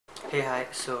Hey, hi.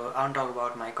 So I want to talk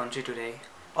about my country today.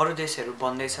 अरु देशहरु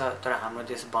बन्दैछ तर हाम्रो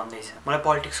देश बन्दैछ. मलाई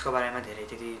पलिटिक्सको बारेमा धेरै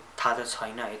त्यति थाहा त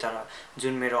छैन है, तर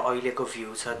जुन मेरो अहिलेको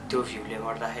भ्यू छ त्यो भ्यूले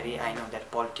गर्दाखेरि I know that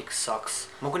politics socks.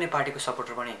 म कुनै पार्टीको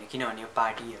सपोर्टर पनि हैन, किनभने यो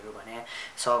पार्टीहरु भने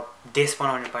सब देश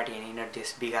बनाउने पार्टी हैन, यिनीहरु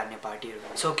देश बिगार्ने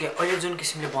पार्टीहरु. सो के अहिले जुन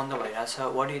किसिमले बन्द भइराछ,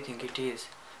 what do you think it is?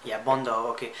 या बन्द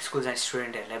हो, ओके, स्कुल जाने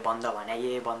स्टुडेन्टहरुलाई बन्द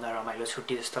भने बन्द रमाइलो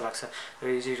छुट्टी जस्तो लाग्छ.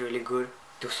 Is it really good?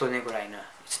 त्यो सोध्ने कुरा हैन.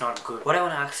 It's not good. What I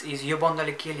want to ask is, यो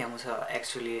बन्दले के ल्याउँछ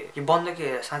एक्चुअली? यो बन्द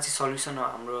के साँच्चै सल्युसन हो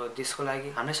हाम्रो देशको लागि?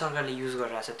 हाम्रो सरकारले युज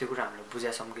गरिरहेछ त्यो कुरा हामीले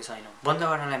बुझेछौँ कि छैनौँ? बन्द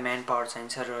गर्नलाई म्यान पावर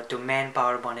चाहिन्छ र त्यो म्यान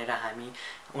पावर बनेर हामी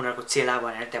उनीहरूको चेला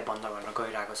बनेर त्यहाँ बन्द गर्न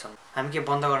गइरहेको छौँ. हामी के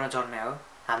बन्द गर्न जन्म्या हो?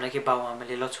 हामीलाई के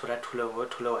बाबुआमाले ल छोरा ठुलो हो,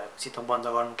 ठुलो भएपछि त बन्द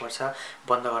गर्नुपर्छ,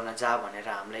 बन्द गर्न जा भनेर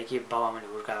हामीलाई के बाबुआमाले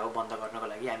हुर्कायो बन्द गर्नको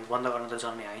लागि? हामी बन्द गर्न त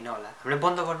जन्मे हैन होला. हामीले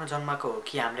बन्द गर्न जन्माको हो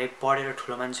कि हामीलाई पढेर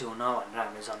ठुलो मान्छे हुन भनेर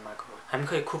हामीले जन्माको हो? हामी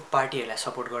खै खुब पार्टीहरुलाई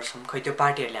सपोर्ट गर्छौं, खै त्यो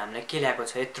पार्टीहरुले हामीलाई के ल्याएको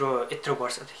छ यत्रो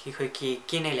वर्षदेखि? खै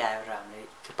के नै ल्यायो र हामीले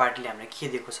त्यो पार्टीले हामीलाई के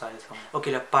दिएको छ अहिलेसम्म? ओके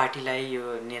ल, पार्टीलाई यो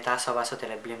नेता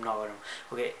सभासदहरुलाई ब्लेम नगरौँ,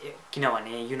 ओके,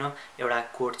 किनभने यु नो एउटा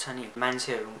कोट छ नि,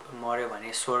 मान्छेहरु मर्यो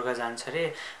भने स्वर्ग जान्छ रे,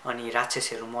 अनि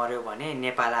राक्षसहरु मर्यो भने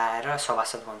नेपाल आएर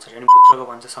सभासद बन्छ रे, अनि भित्रको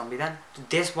बन्छ संविधान.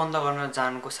 देश बन्द गर्न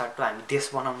जानुको सट्टा हामी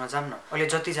देश बनाउन जाम न. अहिले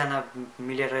जति जना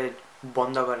मिलेर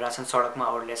बन्द गरिरहेछन्, सडकमा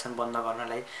ओर्लिएछन् बन्द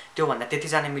गर्नलाई, त्यो भन्दा त्यति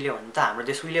जना मिल्यो भने त हाम्रो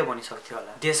देश उहिले बनिसक्थ्यो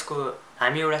होला. देशको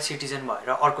हामी एउटा सिटिजन भएर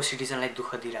अर्को सिटिजनलाई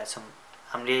दुःख दिइरहेछौँ.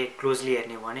 हामीले क्लोजली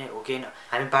हेर्ने भने हो कि हैन?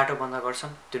 हामी बाटो बन्द गर्छौं,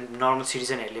 त्यो नर्मल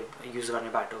सिटिजनहरुले युज गर्ने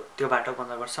बाटो, त्यो बाटो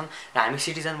बन्द गर्छौं र हामी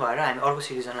सिटिजन भएर हामी अर्को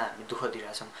सिटिजनलाई हामी दुःख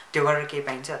दिइरहेछौँ. त्यो गरेर के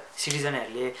पाइन्छ?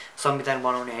 सिटिजनहरुले संविधान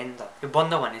बनाउने हैन त. यो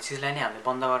बन्द भन्ने चीजलाई नै हामीले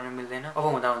बन्द गर्न मिल्दैन. अब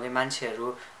हुँदाहुँदै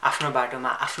मान्छेहरु आफ्नो बाटोमा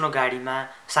आफ्नो गाडीमा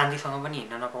शान्तिसँग पनि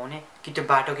हिँड्न नपाउने कि त्यो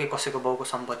बाटो के कसैको बाउको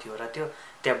सम्पत्ति हो र त्यो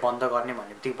त्यहाँ बन्द गर्ने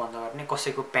भनेबित्तिकै बन्द गर्ने,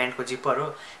 कसैको प्यान्टको जिपर हो,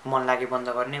 मन लागे बन्द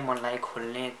गर्ने, मन लागे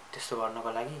खोल्ने, त्यस्तो गर्नको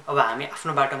लागि. अब हामी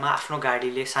आफ्नो बाटोमा आफ्नो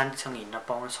गाडीले शान्तिसँग हिँड्न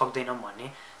पाउन सक्दैनौं भने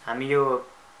हामी यो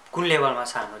कुन लेभलमा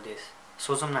छ हाम्रो देश?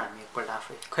 सोचौँ न हामी एकपल्ट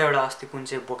आफै. खै एउटा अस्ति कुन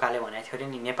चाहिँ बोकाले भनेको थियो रे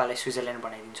नि, नेपाललाई स्विजरल्यान्ड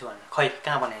बनाइदिन्छु भनेर. खै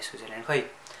कहाँ बनायो स्विजरल्यान्ड? खै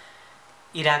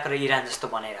इराक र इरान जस्तो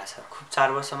बनाइरहेछ. खुब 4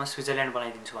 वर्षमा स्विजरल्यान्ड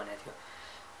बनाइदिन्छु भनेको थियो.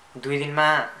 2 दिनमा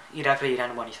इराक र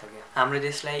इरान बनिसक्यो. हाम्रो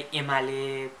देशलाई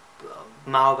एमाले,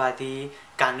 माओवादी,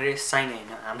 कांग्रेस चाहिने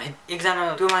हैन. हामीलाई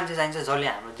एकजना त्यो मान्छे चाहिन्छ जसले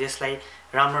हाम्रो देशलाई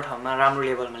राम्रो ठाउँमा राम्रो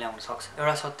लेभलमा ल्याउन सक्छ.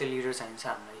 एउटा सत्य लिडर चाहिन्छ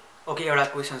हामीलाई. ओके, एउटा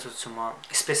क्वेशन सोध्छु म,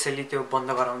 स्पेशली त्यो बन्द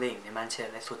गराउँदै हिँड्ने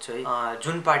मान्छेहरुलाई सोध्छु है.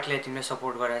 जुन पार्टीलाई तिमीले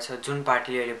सपोर्ट गरिरहेछ, जुन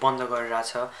पार्टीले अहिले बन्द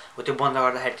गरिरहेछ, हो त्यो बन्द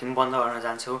गर्दाखेरि तिमी बन्द गर्न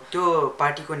जान्छौ, त्यो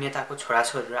पार्टीको नेताको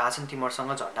छोराछोरीहरु आछन्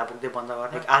तिमीहरुसँग झण्डा बोक्दै बन्द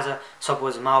गर्ने? आज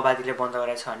सपोज माओवादीले बन्द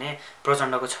गरेछ भने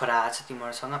प्रचण्डको छोरा आछ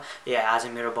तिमीहरुसँग, आज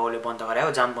मेरो बाउले बन्द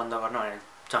गरायो जाम बन्द गर्न भनेर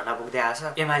झण्डा बोक्दै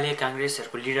आछ. एमाले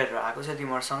कांग्रेसहरुको लिडरहरु आएको छ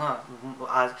तिमीहरुसँग,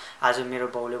 आज मेरो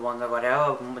बाउले बन्द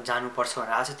गरायो जानुपर्छ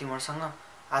भनेर आछ तिमीहरुसँग?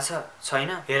 आछ?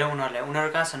 छैन. हेर उनीहरुलाई, उनीहरु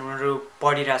कहाँ छन्? उनीहरु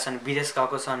पढिरहेछन्, विदेश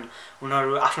गएको छन्,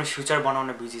 उनीहरु आफ्नो फ्युचर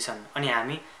बनाउन बिजी छन्. अनि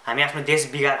हामी आफ्नो देश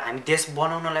हामी देश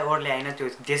बनाउनलाई ओर्ले हैन, त्यो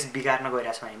देश बिगार्न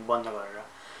गइरहेछौँ हामी बन्द गरेर.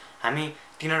 हामी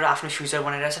तिनीहरु आफ्नो फ्युचर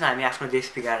बनाइरहेछन्, हामी आफ्नो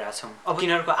देश बिगारिरहेछौँ. अब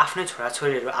तिनीहरुको आफ्नै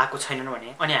छोराछोरीहरु आएको छैनन्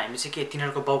भने अनि हामी चाहिँ के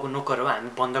तिनीहरुको बाउको नोकर हो हामी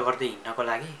बन्द गर्दै हिँड्नको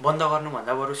लागि? बन्द गर्नु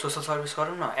भन्दा बरु सोशल सर्भिस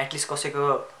गरौँ न. एटलिस्ट कसैको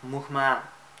मुखमा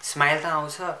स्माइल त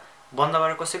आउँछ. बन्द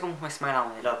गरेर कसैको मुखमा स्माइल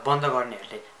आउँदैन. ल, बन्द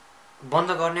गर्नेहरुले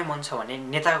बन्द गर्ने मन छ भने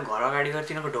नेताको घर अगाडि गएर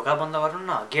तिनीहरुको ढोका बन्द गर्नु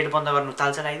न, गेट बन्द गर्नु,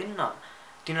 तालचा लगाइदिनु न.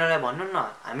 तिनीहरुलाई भन्नु न,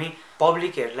 हामी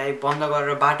पब्लिकहरुलाई बन्द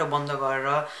गरेर बाटो बन्द गरेर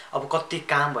अब कति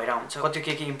काम भइरा हुन्छ, कति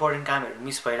के इम्पोर्टेन्ट कामहरु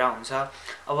मिस भइरा हुन्छ.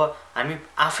 अब हामी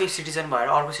आफै सिटिजन भएर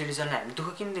अर्को सिटिजनलाई हामी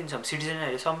दुःख किन दिन्छौं?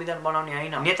 सिटिजनहरुले संविधान बनाउने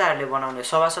हैन, नेताहरुले बनाउने,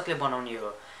 सभासदले बनाउने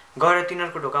हो. गएर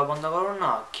तिनीहरुको ढोका बन्द गरौँ न.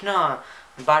 किन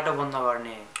बाटो बन्द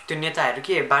गर्ने? त्यो नेताहरु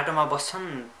के बाटोमा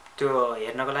बस्छन् त्यो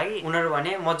हेर्नको लागि? उनीहरु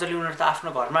भने मज्जले उनीहरु त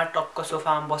आफ्नो घरमा टक्क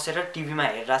सोफामा बसेर टिभीमा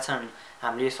हेरिरहेछन्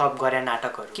हामीले सब गरे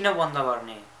नाटकहरु. किन बन्द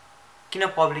गर्ने? किन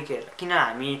पब्लिकहरु, किन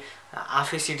हामी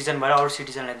आफै सिटिजन भएर अरु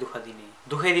सिटिजनलाई दुःख दिने?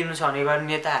 दुःखै दिनु छ भने गएर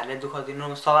नेताहरुले दुःख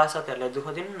दिनु, सभासदहरुलाई दुःख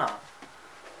दिनु न.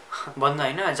 बन्द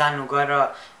हैन, जानु गएर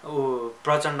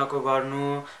प्रचण्डको गर्नु,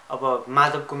 अब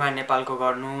माधव कुमार नेपालको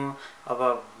गर्नु, अब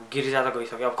गिरिजा त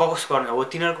गइसक्यो, अब कसको गर्नु हो?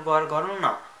 तिनीहरुको गएर गर्नु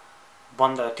न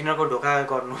बन्द. तिनीहरुको ढोका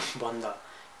गर्नु बन्द.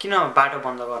 किन बाटो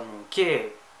बन्द गर्नु? के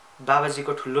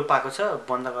बाबाजीको ठुलो पाएको छ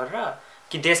बन्द गरेर?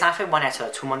 कि देश आफै बनाएको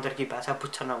छ छुमन्तर कि भाषा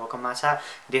पुच्छ नभएको माछा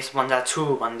देश बन्दा छु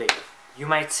भन्दै? यु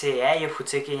माइट से यो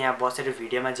फुच्चे कि यहाँ बसेर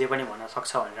भिडियोमा जे पनि भन्न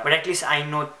सक्छ भनेर. बट एटलिस्ट आई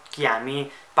नो कि हामी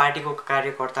पार्टीको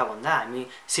कार्यकर्ता भन्दा हामी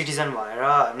सिटिजन भएर,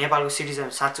 नेपालको सिटिजन,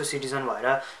 साँचो सिटिजन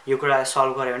भएर यो कुरा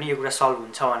सल्भ गर्यो भने यो कुरा सल्भ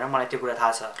हुन्छ भनेर मलाई त्यो कुरा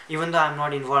थाहा छ. Even the I am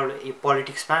not involve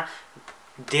पोलिटिक्समा.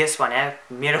 देश भने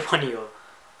मेरो पनि हो,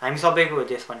 हामी सबैको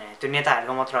देश बनाए, त्यो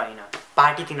नेताहरुको मात्र हैन.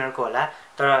 पार्टी तिनीहरुको होला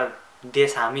तर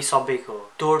देश हामी सबैको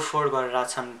तोडफोड गरेर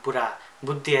छन् पुरा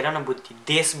बुद्धि हेर न बुद्धि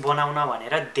देश बनाउन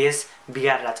भनेर देश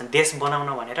बिगारेर छन् देश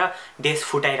बनाउन भनेर देश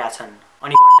फुटाइराछन्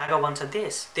अनि घण्टाको बन्छ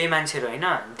देश त्यही मान्छेहरु हैन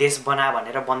देश बना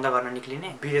भनेर बन्द गर्न निक्लिने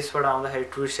विदेशबाट आउँदाखेरि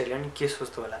टुरिस्टहरुले पनि के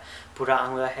सोच्दो होला पुरा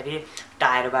आउँदाखेरि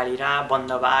टायर बालिरा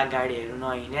बन्द भा गाडीहरु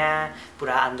नहिन्या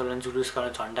पुरा आन्दोलन जुलुस गर्न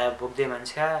झण्डा बोक्दै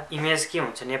मान्छे इमेज के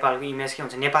हुन्छ नेपालको इमेज के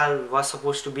हुन्छ Nepal was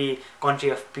suppose to be country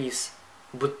of piece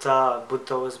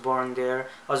Buddha was born there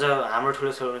अझ हाम्रो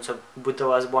ठुलो ठुलो हुन्छ Buddha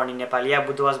was born in Nepal yeah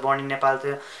Buddha was born in Nepal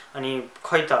त अनि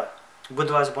खै त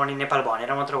Buddha was born in Nepal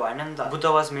भनेर मात्र भएन नि त Buddha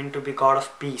was meant to be god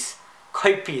of peace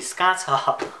खै पीस कहाँ छ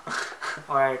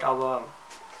अलराइट अब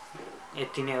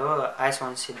यति नै हो आइस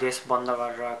मान्छे देश बन्द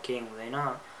गरेर के हुँदैन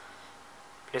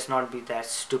let's not be that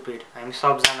stupid हामी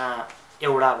सबजना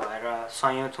एउटा भएर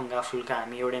सयौं थुङ्गा फुल्का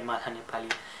हामी एउटै माथा नेपाली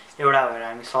एउटा भएर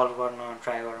हामी सल्भ गर्न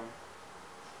ट्राई गरौँ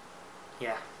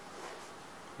या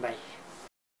बाई